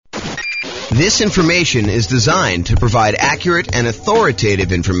This information is designed to provide accurate and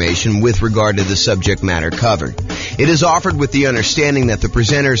authoritative information with regard to the subject matter covered. It is offered with the understanding that the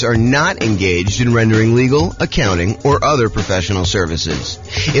presenters are not engaged in rendering legal, accounting, or other professional services.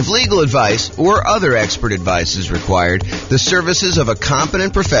 If legal advice or other expert advice is required, the services of a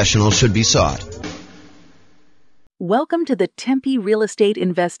competent professional should be sought. Welcome to the Tempe Real Estate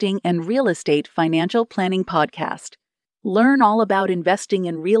Investing and Real Estate Financial Planning Podcast. Learn all about investing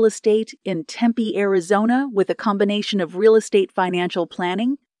in real estate in Tempe, Arizona, with a combination of real estate financial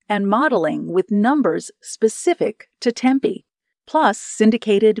planning and modeling with numbers specific to Tempe, plus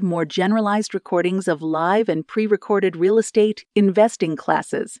syndicated, more generalized recordings of live and pre-recorded real estate investing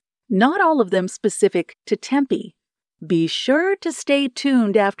classes, not all of them specific to Tempe. Be sure to stay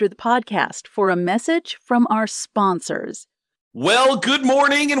tuned after the podcast for a message from our sponsors. Well, good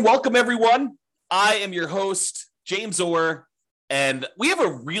morning and welcome, everyone. I am your host, James Orr, and we have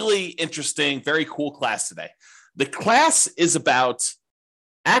a really interesting, very cool class today. The class is about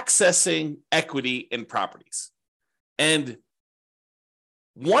accessing equity in properties. And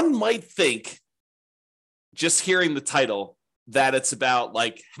one might think, just hearing the title, that it's about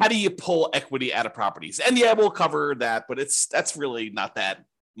like, how do you pull equity out of properties? And yeah, we'll cover that, but that's really not that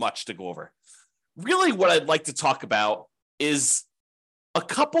much to go over. Really, what I'd like to talk about is a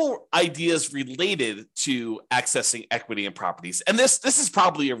couple ideas related to accessing equity in properties. And this is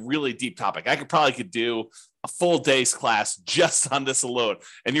probably a really deep topic. I could do a full day's class just on this alone.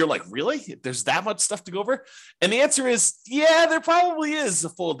 And you're like, really? There's that much stuff to go over? And the answer is, yeah, there probably is a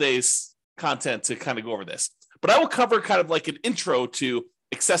full day's content to kind of go over this. But I will cover kind of like an intro to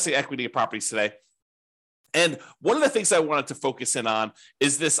accessing equity in properties today. And one of the things I wanted to focus in on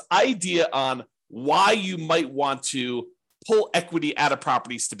is this idea on why you might want to pull equity out of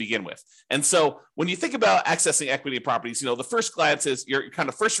properties to begin with. And so when you think about accessing equity in properties, the first glance is your kind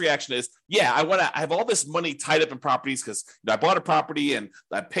of first reaction is, yeah, I have all this money tied up in properties because I bought a property and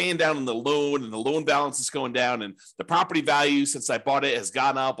I'm paying down on the loan and the loan balance is going down and the property value since I bought it has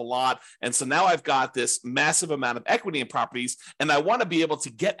gone up a lot. And so now I've got this massive amount of equity in properties and I want to be able to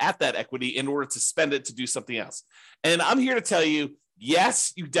get at that equity in order to spend it to do something else. And I'm here to tell you,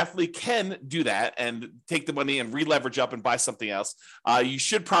 yes, you definitely can do that and take the money and re-leverage up and buy something else. You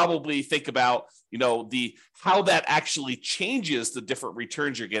should probably think about, how that actually changes the different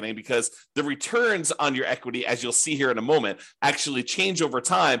returns you're getting, because the returns on your equity, as you'll see here in a moment, actually change over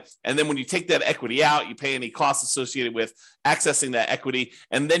time. And then when you take that equity out, you pay any costs associated with accessing that equity,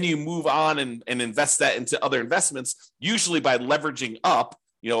 and then you move on and invest that into other investments, usually by leveraging up,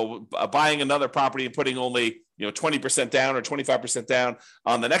 buying another property and putting only 20% down or 25% down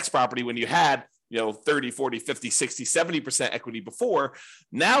on the next property when you had 30, 40, 50, 60, 70% equity before.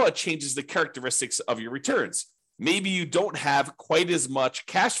 Now it changes the characteristics of your returns. Maybe you don't have quite as much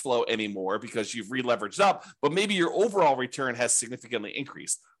cash flow anymore because you've re-leveraged up, but maybe your overall return has significantly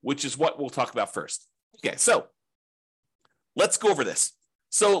increased, which is what we'll talk about first. Okay, so let's go over this.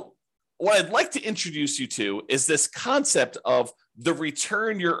 So what I'd like to introduce you to is this concept of the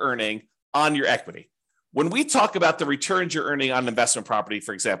return you're earning on your equity. When we talk about the returns you're earning on investment property,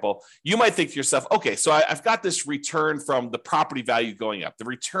 for example, you might think to yourself, okay, so I've got this return from the property value going up, the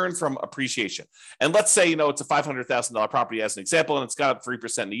return from appreciation. And let's say, it's a $500,000 property as an example, and it's got up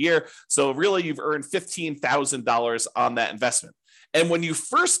 3% in a year. So really you've earned $15,000 on that investment. And when you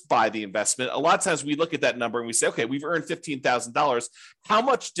first buy the investment, a lot of times we look at that number and we say, okay, we've earned $15,000. How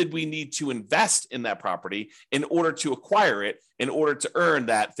much did we need to invest in that property in order to acquire it, in order to earn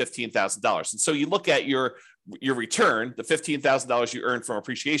that $15,000? And so you look at your return, the $15,000 you earned from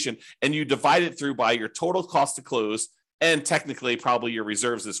appreciation, and you divide it through by your total cost to close, and technically probably your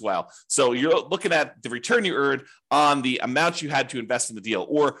reserves as well. So you're looking at the return you earned on the amount you had to invest in the deal,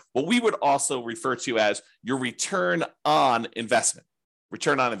 or what we would also refer to as your return on investment.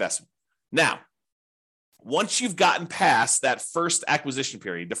 Return on investment. Now, once you've gotten past that first acquisition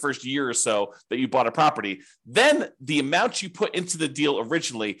period, the first year or so that you bought a property, then the amount you put into the deal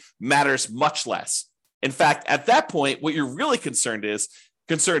originally matters much less. In fact, at that point, what you're really concerned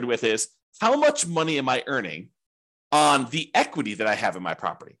with is how much money am I earning on the equity that I have in my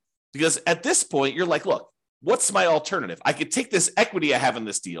property? Because at this point, you're like, look, what's my alternative? I could take this equity I have in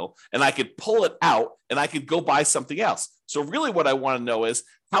this deal and I could pull it out and I could go buy something else. So really what I want to know is,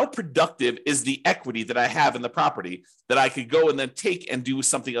 how productive is the equity that I have in the property that I could go and then take and do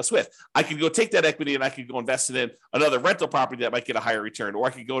something else with? I could go take that equity and I could go invest it in another rental property that might get a higher return, or I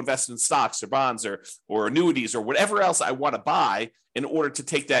could go invest in stocks or bonds or annuities or whatever else I want to buy in order to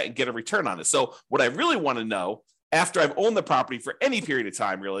take that and get a return on it. So what I really want to know after I've owned the property for any period of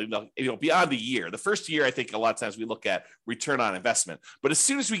time, really, beyond a year. The first year, I think a lot of times we look at return on investment. But as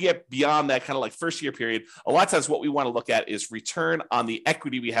soon as we get beyond that kind of like first year period, a lot of times what we want to look at is return on the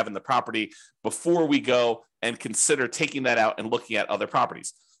equity we have in the property before we go and consider taking that out and looking at other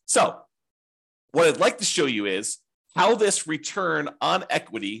properties. So what I'd like to show you is how this return on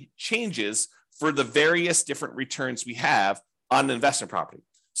equity changes for the various different returns we have on an investment property.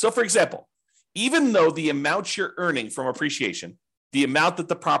 So for example, even though the amount you're earning from appreciation, the amount that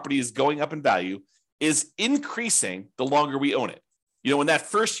the property is going up in value, is increasing the longer we own it. In that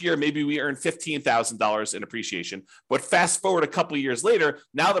first year, maybe we earned $15,000 in appreciation, but fast forward a couple of years later,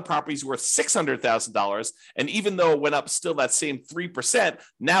 now the property's worth $600,000. And even though it went up still that same 3%,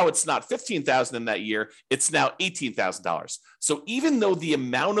 now it's not $15,000 in that year, it's now $18,000. So even though the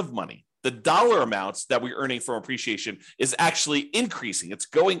amount of money, the dollar amounts that we're earning from appreciation is actually increasing. It's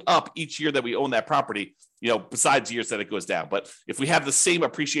going up each year that we own that property, besides years that it goes down. But if we have the same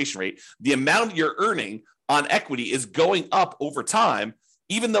appreciation rate, the amount you're earning on equity is going up over time,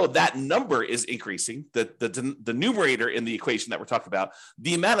 even though that number is increasing, the numerator in the equation that we're talking about,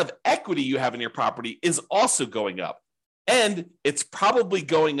 the amount of equity you have in your property is also going up. And it's probably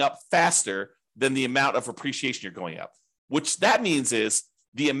going up faster than the amount of appreciation you're going up, which that means is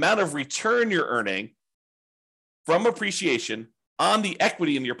the amount of return you're earning from appreciation on the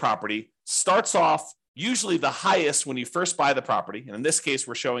equity in your property starts off usually the highest when you first buy the property. And in this case,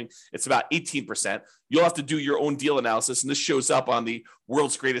 we're showing it's about 18%. You'll have to do your own deal analysis. And this shows up on the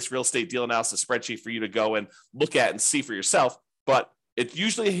world's greatest real estate deal analysis spreadsheet for you to go and look at and see for yourself. But it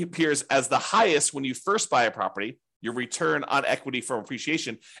usually appears as the highest when you first buy a property, your return on equity from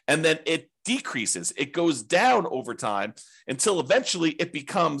appreciation, and then it decreases. It goes down over time until eventually it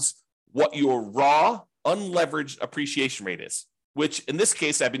becomes what your raw unleveraged appreciation rate is, which in this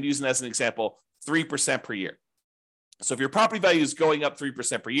case, I've been using as an example, 3% per year. So if your property value is going up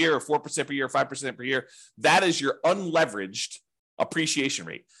 3% per year or 4% per year or 5% per year, that is your unleveraged appreciation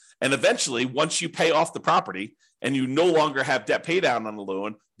rate. And eventually, once you pay off the property and you no longer have debt pay down on the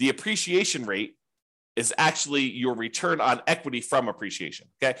loan, the appreciation rate is actually your return on equity from appreciation.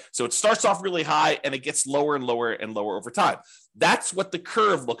 Okay. So it starts off really high and it gets lower and lower and lower over time. That's what the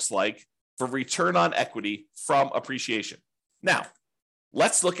curve looks like for return on equity from appreciation. Now,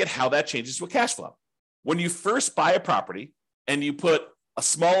 let's look at how that changes with cash flow. When you first buy a property and you put a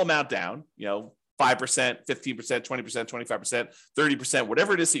small amount down, 5%, 15%, 20%, 25%, 30%,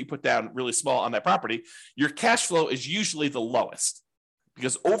 whatever it is that you put down really small on that property, your cash flow is usually the lowest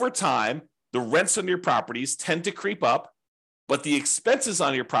because over time, the rents on your properties tend to creep up, but the expenses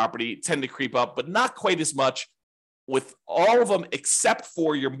on your property tend to creep up, but not quite as much with all of them except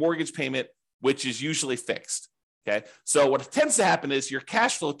for your mortgage payment, which is usually fixed. Okay. So what tends to happen is your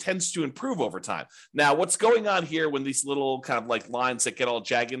cash flow tends to improve over time. Now, what's going on here when these little kind of like lines that get all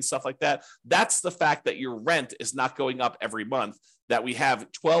jagged and stuff like that, that's the fact that your rent is not going up every month, that we have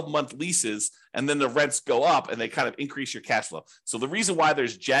 12-month leases and then the rents go up and they kind of increase your cash flow. So the reason why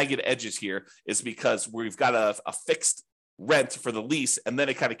there's jagged edges here is because we've got a fixed rent for the lease and then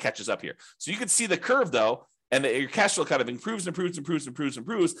it kind of catches up here. So you can see the curve though, and your cash flow kind of improves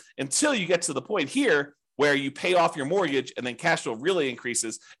until you get to the point here where you pay off your mortgage and then cash flow really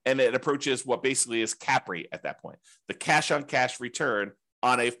increases and it approaches what basically is cap rate at that point. The cash on cash return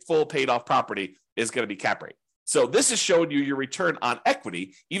on a full paid off property is going to be cap rate. So this is showing you your return on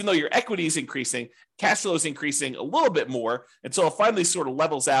equity. Even though your equity is increasing, cash flow is increasing a little bit more until it finally sort of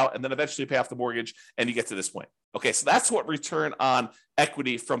levels out and then eventually pay off the mortgage and you get to this point. Okay, so that's what return on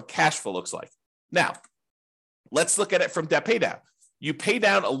equity from cash flow looks like. Now, let's look at it from debt pay down. You pay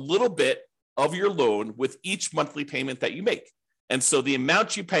down a little bit of your loan with each monthly payment that you make. And so the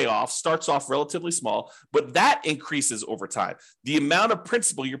amount you pay off starts off relatively small, but that increases over time. The amount of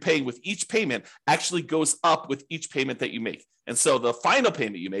principal you're paying with each payment actually goes up with each payment that you make. And so the final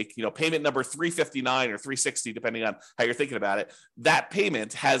payment you make, payment number 359 or 360, depending on how you're thinking about it, that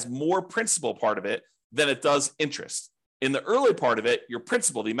payment has more principal part of it than it does interest. In the early part of it, your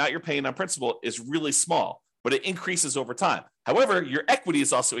principal, the amount you're paying on principal is really small, but it increases over time. However, your equity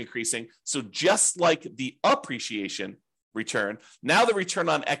is also increasing. So just like the appreciation return, now the return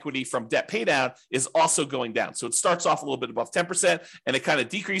on equity from debt pay down is also going down. So it starts off a little bit above 10% and it kind of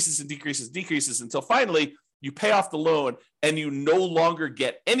decreases until finally you pay off the loan and you no longer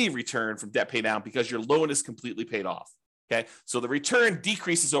get any return from debt pay down because your loan is completely paid off. Okay. So the return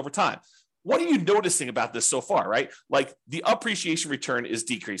decreases over time. What are you noticing about this so far, right? Like the appreciation return is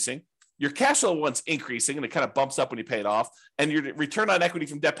decreasing. Your cash flow one's increasing and it kind of bumps up when you pay it off. And your return on equity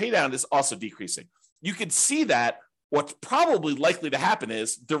from debt pay down is also decreasing. You can see that what's probably likely to happen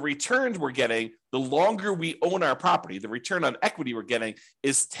is the returns we're getting, the longer we own our property, the return on equity we're getting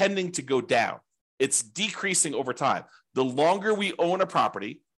is tending to go down. It's decreasing over time. The longer we own a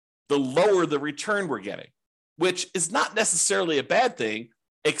property, the lower the return we're getting, which is not necessarily a bad thing,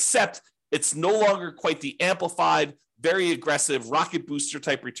 except it's no longer quite the amplified, very aggressive rocket booster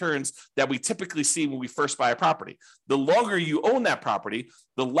type returns that we typically see when we first buy a property. The longer you own that property,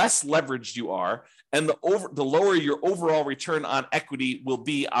 the less leveraged you are, and the lower your overall return on equity will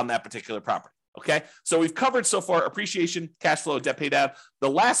be on that particular property. Okay, so we've covered so far appreciation, cash flow, debt pay down. The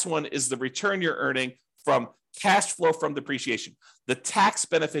last one is the return you're earning from cash flow from depreciation, the tax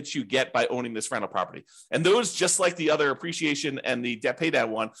benefits you get by owning this rental property. And those, just like the other appreciation and the debt pay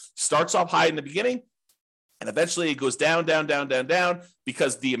down one, starts off high in the beginning, and eventually it goes down, down, down, down, down,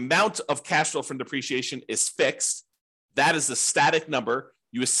 because the amount of cash flow from depreciation is fixed. That is a static number.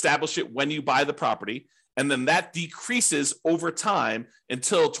 You establish it when you buy the property, and then that decreases over time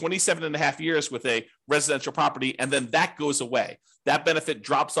until 27 and a half years with a residential property, and then that goes away. That benefit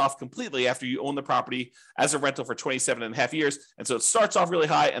drops off completely after you own the property as a rental for 27 and a half years, and so it starts off really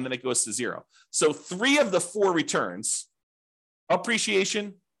high, and then it goes to zero. So 3 of the 4 returns,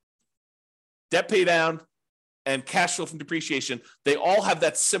 appreciation, debt pay down, and cash flow from depreciation, they all have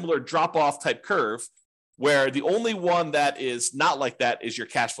that similar drop-off type curve, where the only one that is not like that is your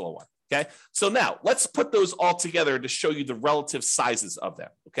cash flow one. Okay, so now let's put those all together to show you the relative sizes of them.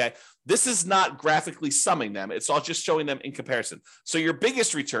 Okay, this is not graphically summing them, it's all just showing them in comparison. So your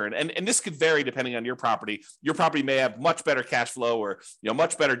biggest return, and this could vary depending on your property may have much better cash flow, or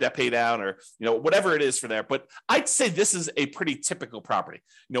much better debt pay down, or whatever it is for there. But I'd say this is a pretty typical property,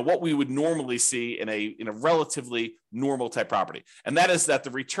 what we would normally see in a relatively normal type property. And that is that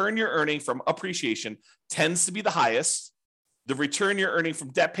the return you're earning from appreciation tends to be the highest. The return you're earning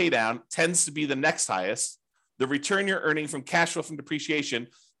from debt pay down tends to be the next highest. The return you're earning from cash flow from depreciation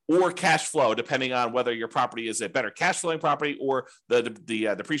or cash flow, depending on whether your property is a better cash flowing property or the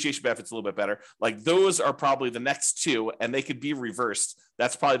depreciation benefit's a little bit better. Like, those are probably the next 2, and they could be reversed.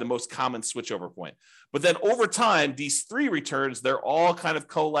 That's probably the most common switchover point. But then over time, these 3 returns, they're all kind of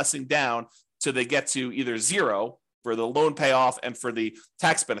coalescing down till they get to either zero for the loan payoff and for the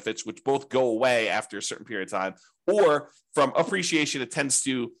tax benefits, which both go away after a certain period of time, or from appreciation, it tends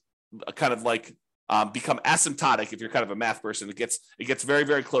to kind of like become asymptotic. If you're kind of a math person, it gets very,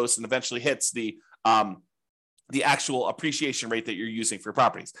 very close and eventually hits the actual appreciation rate that you're using for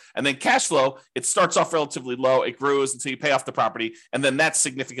properties. And then cash flow, it starts off relatively low, it grows until you pay off the property, and then that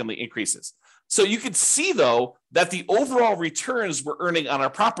significantly increases. So you can see, though, that the overall returns we're earning on our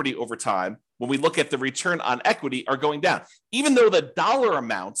property over time, when we look at the return on equity, are going down, even though the dollar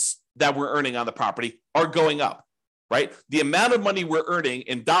amounts that we're earning on the property are going up, right? The amount of money we're earning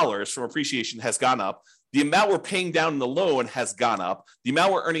in dollars from appreciation has gone up. The amount we're paying down in the loan has gone up. The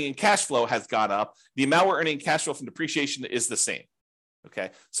amount we're earning in cash flow has gone up. The amount we're earning in cash flow from depreciation is the same.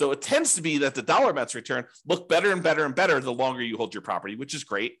 Okay, so it tends to be that the dollar amounts return look better and better and better the longer you hold your property, which is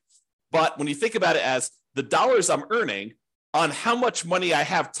great. But when you think about it as the dollars I'm earning on how much money I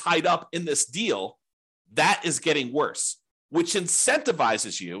have tied up in this deal, that is getting worse, which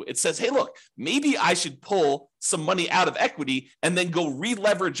incentivizes you. It says, hey, look, maybe I should pull some money out of equity and then go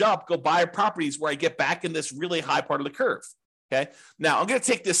re-leverage up, go buy properties where I get back in this really high part of the curve. Okay. Now I'm going to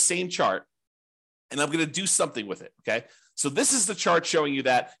take this same chart and I'm going to do something with it. Okay. So this is the chart showing you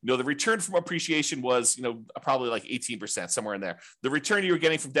that, the return from appreciation was, probably like 18%, somewhere in there. The return you were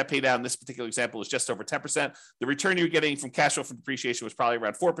getting from debt pay down in this particular example was just over 10%. The return you were getting from cash flow from depreciation was probably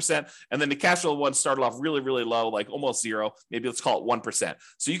around 4%. And then the cash flow one started off really, really low, like almost zero. Maybe let's call it 1%.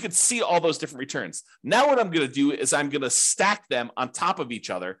 So you could see all those different returns. Now what I'm going to do is I'm going to stack them on top of each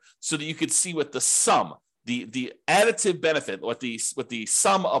other so that you could see what the sum, the additive benefit, what the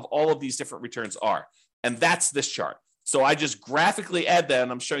sum of all of these different returns are. And that's this chart. So I just graphically add that,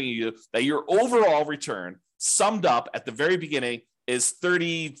 and I'm showing you that your overall return summed up at the very beginning is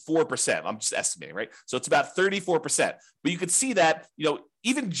 34%. I'm just estimating, right? So it's about 34%. But you could see that,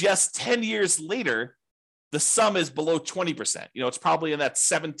 even just 10 years later, the sum is below 20%. It's probably in that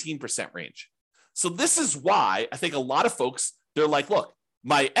 17% range. So this is why I think a lot of folks, they're like, look,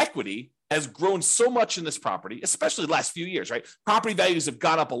 my equity has grown so much in this property, especially the last few years, right? Property values have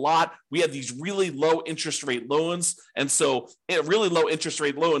gone up a lot. We have these really low interest rate loans. And so really low interest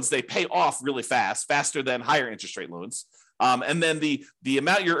rate loans, they pay off really fast, faster than higher interest rate loans. And then the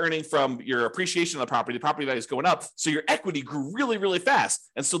amount you're earning from your appreciation of the property value is going up. So your equity grew really, really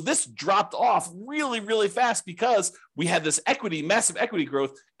fast. And so this dropped off really, really fast because we had this massive equity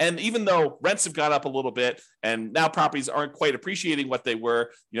growth. And even though rents have gone up a little bit and now properties aren't quite appreciating what they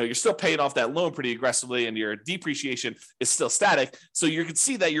were, you're still paying off that loan pretty aggressively and your depreciation is still static. So you can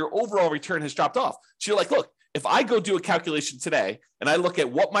see that your overall return has dropped off. So you're like, look, if I go do a calculation today and I look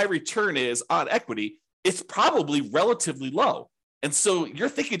at what my return is on equity, it's probably relatively low. And so you're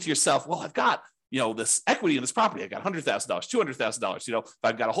thinking to yourself, well, I've got, this equity in this property. I got $100,000, $200,000. If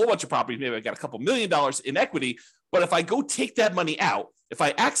I've got a whole bunch of properties, maybe I've got a couple $1 million in equity. But if I go take that money out, if I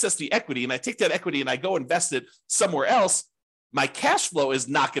access the equity and I take that equity and I go invest it somewhere else, my cash flow is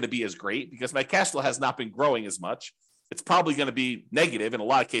not going to be as great because my cash flow has not been growing as much. It's probably going to be negative in a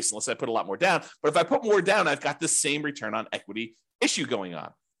lot of cases unless I put a lot more down. But if I put more down, I've got the same return on equity issue going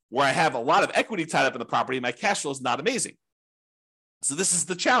on, where I have a lot of equity tied up in the property, my cash flow is not amazing. So this is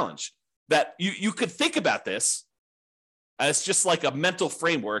the challenge that you could think about this as just like a mental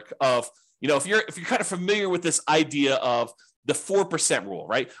framework of, if you're kind of familiar with this idea of the 4% rule,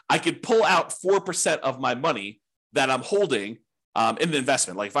 right? I could pull out 4% of my money that I'm holding in an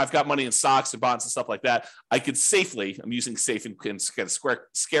investment. Like if I've got money in stocks and bonds and stuff like that, I could safely, I'm using safe in kind of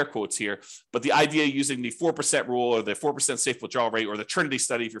scare quotes here, but the idea using the 4% rule or the 4% safe withdrawal rate or the Trinity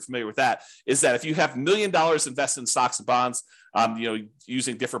study, if you're familiar with that, is that if you have $1 million invested in stocks and bonds,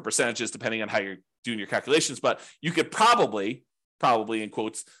 using different percentages depending on how you're doing your calculations, but you could probably in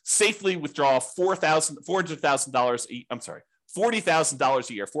quotes, safely withdraw $40,000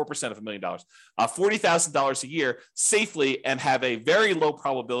 a year, 4% of $1 million, $40,000 a year safely and have a very low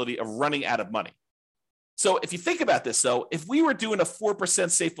probability of running out of money. So if you think about this, though, if we were doing a 4%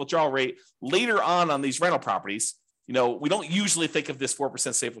 safe withdrawal rate later on these rental properties, we don't usually think of this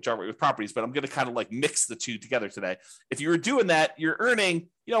 4% safe withdrawal rate with properties, but I'm going to kind of like mix the two together today. If you were doing that, you're earning,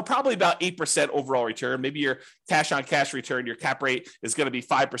 probably about 8% overall return. Maybe your cash on cash return, your cap rate is going to be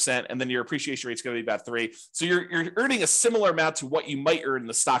 5%, and then your appreciation rate is going to be about 3%. So you're earning a similar amount to what you might earn in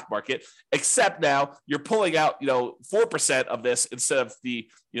the stock market, except now you're pulling out, 4% of this instead of the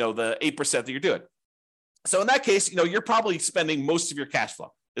 8% that you're doing. So in that case, you're probably spending most of your cash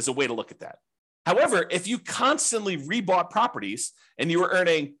flow is a way to look at that. However, if you constantly rebought properties and you were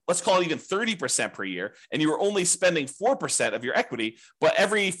earning, let's call it even 30% per year, and you were only spending 4% of your equity, but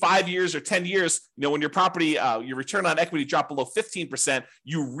every 5 years or 10 years, when your property, your return on equity dropped below 15%,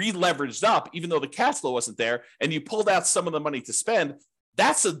 you re-leveraged up, even though the cash flow wasn't there, and you pulled out some of the money to spend.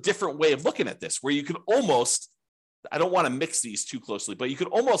 That's a different way of looking at this, where you could almost, I don't want to mix these too closely, but you could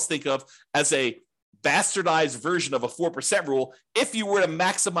almost think of as a bastardized version of a 4% rule if you were to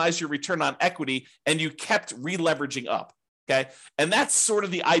maximize your return on equity and you kept re-leveraging up, okay? And that's sort of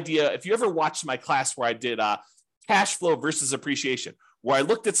the idea. If you ever watched my class where I did cash flow versus appreciation, where I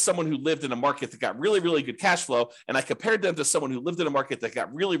looked at someone who lived in a market that got really, really good cash flow, and I compared them to someone who lived in a market that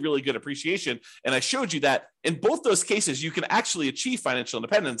got really, really good appreciation, and I showed you that in both those cases, you can actually achieve financial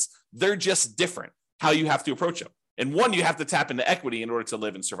independence. They're just different how you have to approach them. And one, you have to tap into equity in order to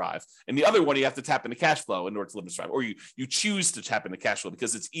live and survive. And the other one, you have to tap into cash flow in order to live and survive. Or you choose to tap into cash flow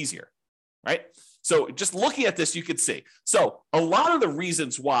because it's easier, right? So just looking at this, you could see. So a lot of the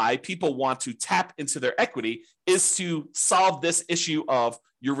reasons why people want to tap into their equity is to solve this issue of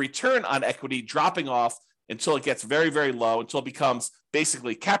your return on equity dropping off until it gets very, very low, until it becomes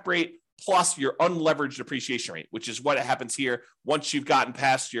basically cap rate plus your unleveraged depreciation rate, which is what happens here once you've gotten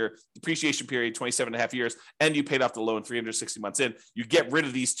past your depreciation period, 27 and a half years, and you paid off the loan 360 months in. You get rid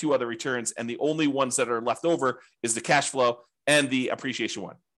of these two other returns, and the only ones that are left over is the cash flow and the appreciation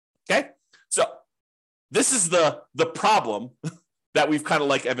one. Okay? So this is the problem that we've kind of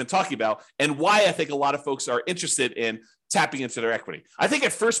like I've been talking about, and why I think a lot of folks are interested in tapping into their equity. I think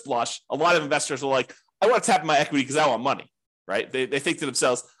at first blush, a lot of investors are like, I want to tap in my equity because I want money. Right? They think to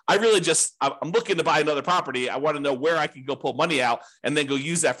themselves, I'm looking to buy another property. I want to know where I can go pull money out and then go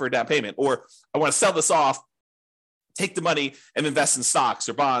use that for a down payment. Or I want to sell this off, take the money and invest in stocks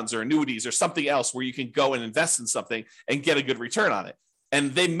or bonds or annuities or something else where you can go and invest in something and get a good return on it.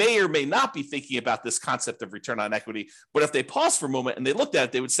 And they may or may not be thinking about this concept of return on equity. But if they pause for a moment and they looked at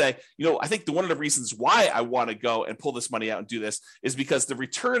it, they would say, I think one of the reasons why I want to go and pull this money out and do this is because the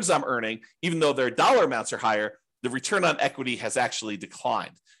returns I'm earning, even though their dollar amounts are higher, the return on equity has actually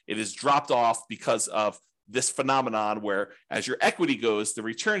declined. It has dropped off because of this phenomenon where as your equity goes, the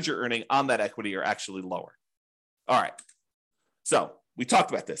returns you're earning on that equity are actually lower. All right. So we talked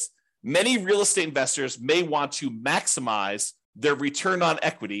about this. Many real estate investors may want to maximize their return on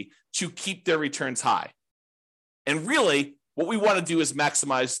equity to keep their returns high. And really, what we want to do is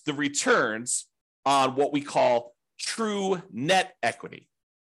maximize the returns on what we call true net equity.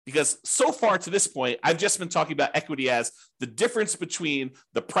 Because so far to this point, I've just been talking about equity as the difference between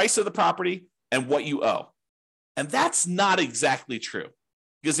the price of the property and what you owe. And that's not exactly true.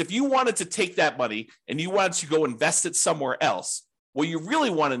 Because if you wanted to take that money and you wanted to go invest it somewhere else, what you really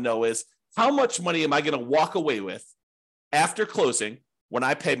want to know is how much money am I going to walk away with after closing when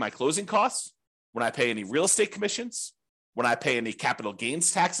I pay my closing costs, when I pay any real estate commissions, when I pay any capital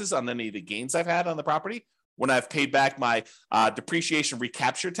gains taxes on any of the gains I've had on the property, when I've paid back my depreciation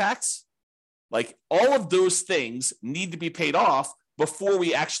recapture tax. Like all of those things need to be paid off before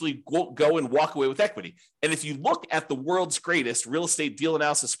we actually go and walk away with equity. And if you look at the world's greatest real estate deal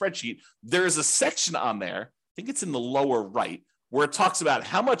analysis spreadsheet, there's a section on there, I think it's in the lower right, where it talks about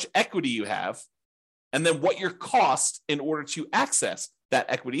how much equity you have and then what your cost in order to access that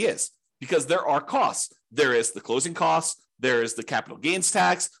equity is. Because there are costs. There is the closing costs, there is the capital gains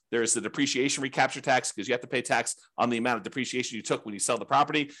tax, there is the depreciation recapture tax, because you have to pay tax on the amount of depreciation you took when you sell the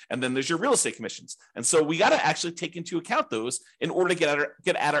property, and then there's your real estate commissions. And so we got to actually take into account those in order to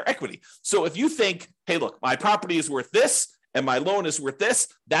get at our equity. So if you think, hey, look, my property is worth this and my loan is worth this,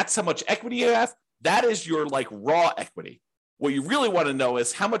 that's how much equity you have, that is your like raw equity. What you really want to know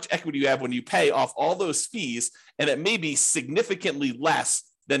is how much equity you have when you pay off all those fees, and it may be significantly less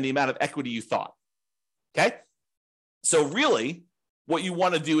than the amount of equity you thought. Okay? So really, what you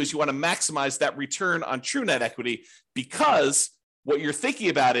want to do is you want to maximize that return on true net equity, because what you're thinking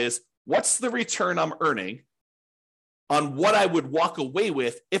about is what's the return I'm earning on what I would walk away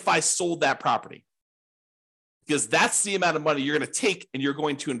with if I sold that property? Because that's the amount of money you're going to take and you're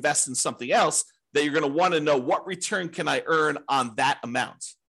going to invest in something else that you're going to want to know what return can I earn on that amount.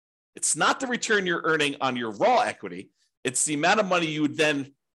 It's not the return you're earning on your raw equity. It's the amount of money you would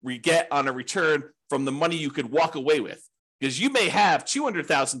then get on a return from the money you could walk away with. Because you may have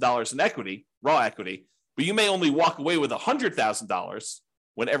 $200,000 in equity, raw equity, but you may only walk away with $100,000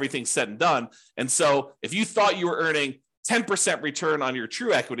 when everything's said and done. And so if you thought you were earning 10% return on your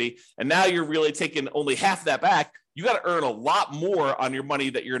true equity, and now you're really taking only half of that back, you got to earn a lot more on your money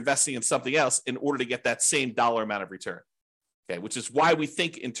that you're investing in something else in order to get that same dollar amount of return. Okay, which is why we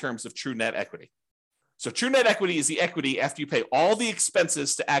think in terms of true net equity. So true net equity is the equity after you pay all the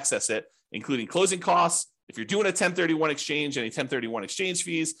expenses to access it, including closing costs. If you're doing a 1031 exchange, any 1031 exchange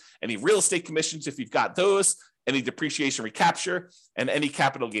fees, any real estate commissions, if you've got those, any depreciation recapture, and any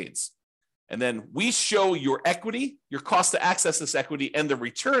capital gains. And then we show your equity, your cost to access this equity, and the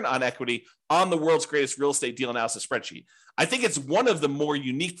return on equity on the world's greatest real estate deal analysis spreadsheet. I think it's one of the more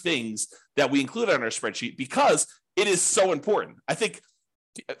unique things that we include on our spreadsheet because it is so important. I think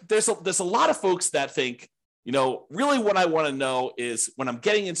there's a lot of folks that think, you know, really what I want to know is when I'm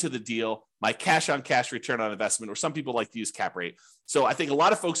getting into the deal, my cash on cash return on investment, or some people like to use cap rate. So I think a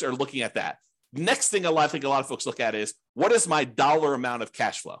lot of folks are looking at that. Next thing I think a lot of folks look at is what is my dollar amount of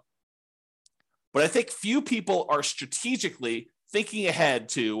cash flow? But I think few people are strategically thinking ahead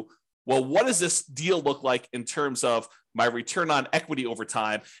to, well, what does this deal look like in terms of my return on equity over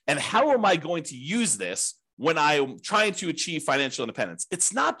time? And how am I going to use this when I'm trying to achieve financial independence?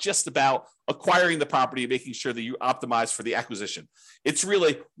 It's not just about acquiring the property and making sure that you optimize for the acquisition. It's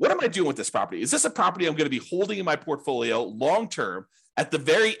really, what am I doing with this property? Is this a property I'm going to be holding in my portfolio long-term at the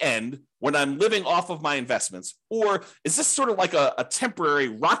very end when I'm living off of my investments? Or is this sort of like a temporary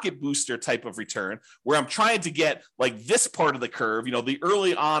rocket booster type of return where I'm trying to get like this part of the curve, you know, the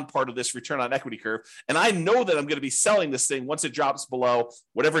early on part of this return on equity curve. And I know that I'm going to be selling this thing once it drops below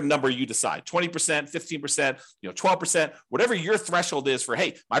whatever number you decide, 20%, 15%, 12%, whatever your threshold is for,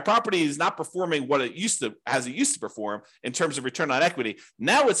 hey, my property is not performing what it used to perform in terms of return on equity.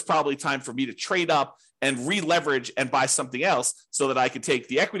 Now it's probably time for me to trade up and re-leverage and buy something else so that I can take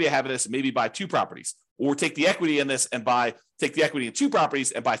the equity I have in this and maybe buy 2 properties, or take the equity in this and take the equity in 2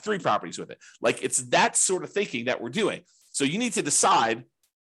 properties and buy 3 properties with it. Like, it's that sort of thinking that we're doing. So you need to decide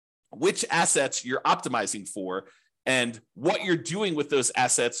which assets you're optimizing for and what you're doing with those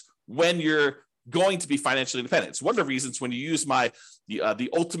assets when you're going to be financially independent. It's one of the reasons when you use the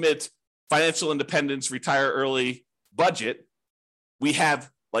ultimate financial independence, retire early budget, we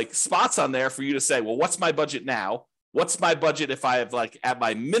have like spots on there for you to say, well, what's my budget now? What's my budget if I have like at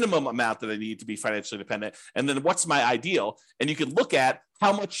my minimum amount that I need to be financially independent? And then what's my ideal? And you can look at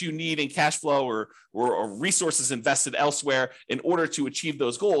how much you need in cash flow or resources invested elsewhere in order to achieve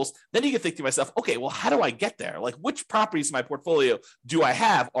those goals. Then you can think to myself, okay, well, how do I get there? Like, which properties in my portfolio do I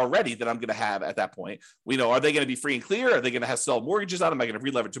have already that I'm going to have at that point? Are they going to be free and clear? Are they going to have still mortgages on them? Am I going to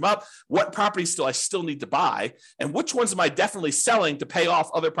re-leverage them up? What properties do I still need to buy? And which ones am I definitely selling to pay off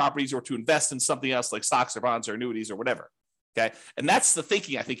other properties or to invest in something else like stocks or bonds or annuities or whatever? Okay. And that's the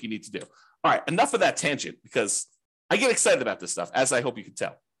thinking I think you need to do. All right. Enough of that tangent, because I get excited about this stuff, as I hope you can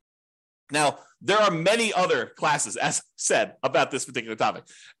tell. Now, there are many other classes, as I said, about this particular topic.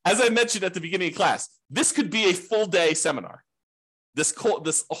 As I mentioned at the beginning of class, this could be a full day seminar. This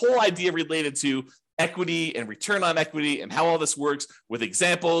whole idea related to equity and return on equity and how all this works with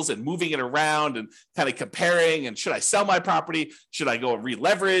examples and moving it around and kind of comparing, and should I sell my property? Should I go and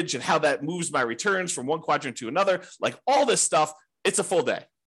re-leverage, and how that moves my returns from one quadrant to another? Like all this stuff, it's a full day.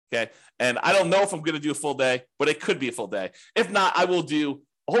 Okay. And I don't know if I'm going to do a full day, but it could be a full day. If not, I will do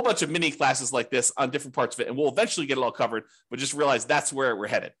a whole bunch of mini classes like this on different parts of it, and we'll eventually get it all covered, but just realize that's where we're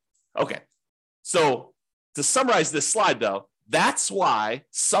headed. Okay. So to summarize this slide though, that's why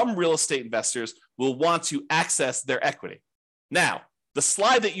some real estate investors will want to access their equity. Now, the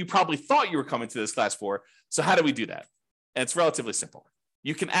slide that you probably thought you were coming to this class for, so how do we do that? And it's relatively simple.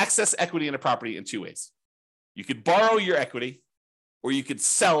 You can access equity in a property in two ways. You could borrow your equity, or you could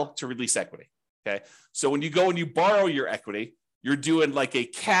sell to release equity, okay? So when you go and you borrow your equity, you're doing like a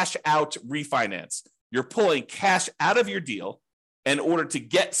cash out refinance. You're pulling cash out of your deal in order to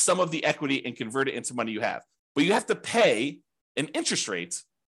get some of the equity and convert it into money you have. But you have to pay an interest rate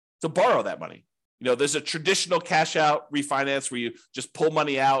to borrow that money. You know, there's a traditional cash out refinance where you just pull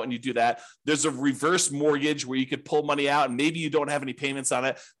money out and you do that. There's a reverse mortgage where you could pull money out and maybe you don't have any payments on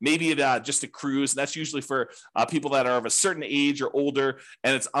it. Maybe it just accrues. And that's usually for people that are of a certain age or older,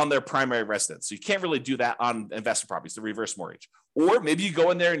 and it's on their primary residence. So you can't really do that on investment properties, the reverse mortgage. Or maybe you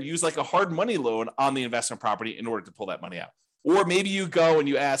go in there and use like a hard money loan on the investment property in order to pull that money out. Or maybe you go and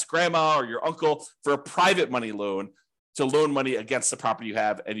you ask grandma or your uncle for a private money loan to loan money against the property you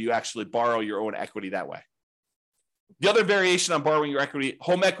have, and you actually borrow your own equity that way. The other variation on borrowing your equity,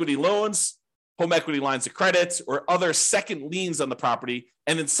 home equity loans, home equity lines of credit, or other second liens on the property.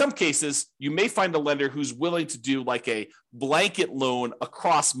 And in some cases, you may find a lender who's willing to do like a blanket loan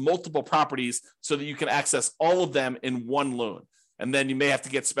across multiple properties so that you can access all of them in one loan. And then you may have to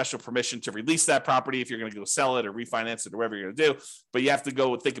get special permission to release that property if you're going to go sell it or refinance it or whatever you're going to do. But you have to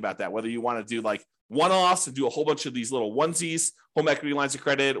go and think about that, whether you want to do like one-offs and do a whole bunch of these little onesies, home equity lines of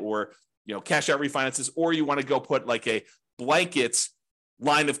credit, or cash out refinances, or you want to go put like a blanket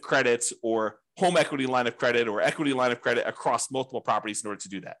line of credit or home equity line of credit or equity line of credit across multiple properties in order to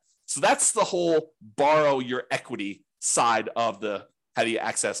do that. So that's the whole borrow your equity side of the how do you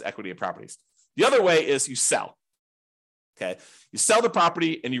access equity in properties. The other way is you sell. Okay, you sell the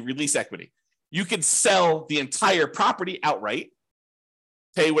property and you release equity. You can sell the entire property outright,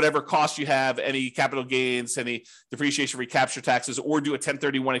 pay whatever cost you have, any capital gains, any depreciation, recapture taxes, or do a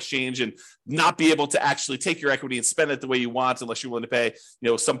 1031 exchange and not be able to actually take your equity and spend it the way you want unless you're willing to pay,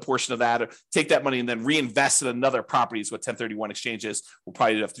 some portion of that, or take that money and then reinvest in another property is what 1031 exchange is. We'll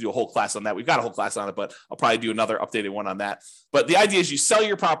probably have to do a whole class on that. We've got a whole class on it, but I'll probably do another updated one on that. But the idea is you sell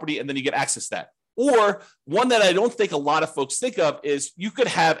your property and then you get access to that. Or one that I don't think a lot of folks think of is you could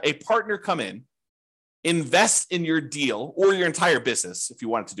have a partner come in, invest in your deal or your entire business if you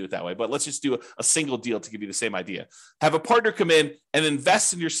wanted to do it that way. But let's just do a single deal to give you the same idea. Have a partner come in and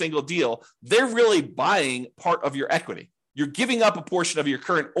invest in your single deal. They're really buying part of your equity. You're giving up a portion of your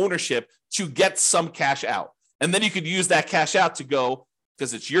current ownership to get some cash out. And then you could use that cash out to go,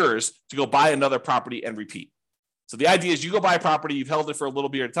 because it's yours, to go buy another property and repeat. So the idea is you go buy a property, you've held it for a little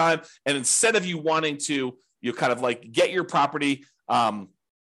bit of time, and instead of you wanting to, kind of like get your property, I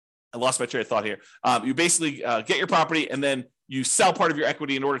lost my train of thought here. You basically get your property and then you sell part of your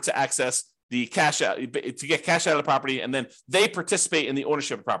equity in order to access the cash out, to get cash out of the property, and then they participate in the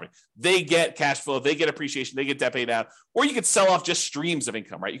ownership of the property. They get cash flow, they get appreciation, they get debt paid out, or you could sell off just streams of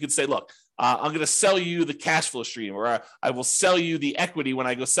income, right? You could say, look, I'm going to sell you the cash flow stream, or I will sell you the equity when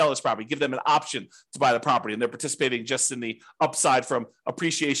I go sell this property, give them an option to buy the property, and they're participating just in the upside from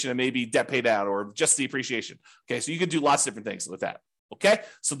appreciation and maybe debt paid out or just the appreciation. Okay, so you could do lots of different things with that. Okay,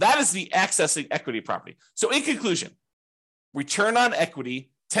 so that is the accessing equity property. So in conclusion, return on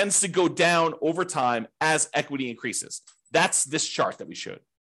equity tends to go down over time as equity increases. That's this chart that we showed.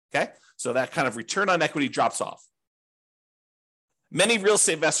 Okay, so that kind of return on equity drops off. Many real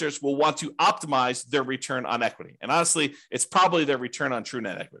estate investors will want to optimize their return on equity. And honestly, it's probably their return on true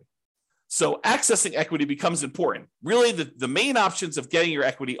net equity. So accessing equity becomes important. Really, the main options of getting your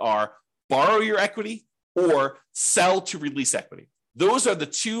equity are borrow your equity or sell to release equity. Those are the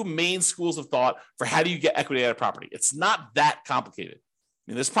two main schools of thought for how do you get equity out of property. It's not that complicated.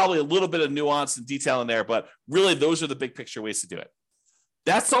 I mean, there's probably a little bit of nuance and detail in there, but really those are the big picture ways to do it.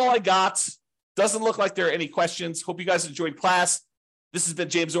 That's all I got. Doesn't look like there are any questions. Hope you guys enjoyed class. This has been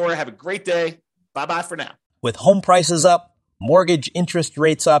James Orr. Have a great day. Bye-bye for now. With home prices up, mortgage interest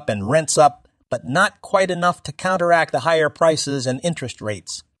rates up, and rents up, but not quite enough to counteract the higher prices and interest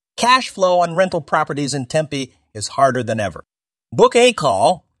rates, cash flow on rental properties in Tempe is harder than ever. Book a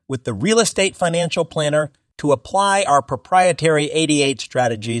call with the Real Estate Financial Planner to apply our proprietary 88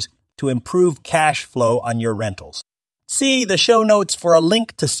 strategies to improve cash flow on your rentals. See the show notes for a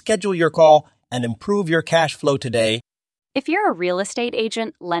link to schedule your call and improve your cash flow today. If you're a real estate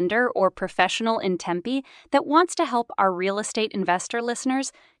agent, lender, or professional in Tempe that wants to help our real estate investor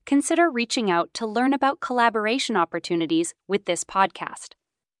listeners, consider reaching out to learn about collaboration opportunities with this podcast.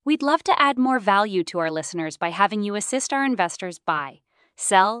 We'd love to add more value to our listeners by having you assist our investors buy,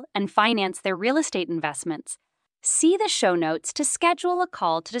 sell, and finance their real estate investments. See the show notes to schedule a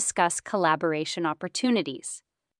call to discuss collaboration opportunities.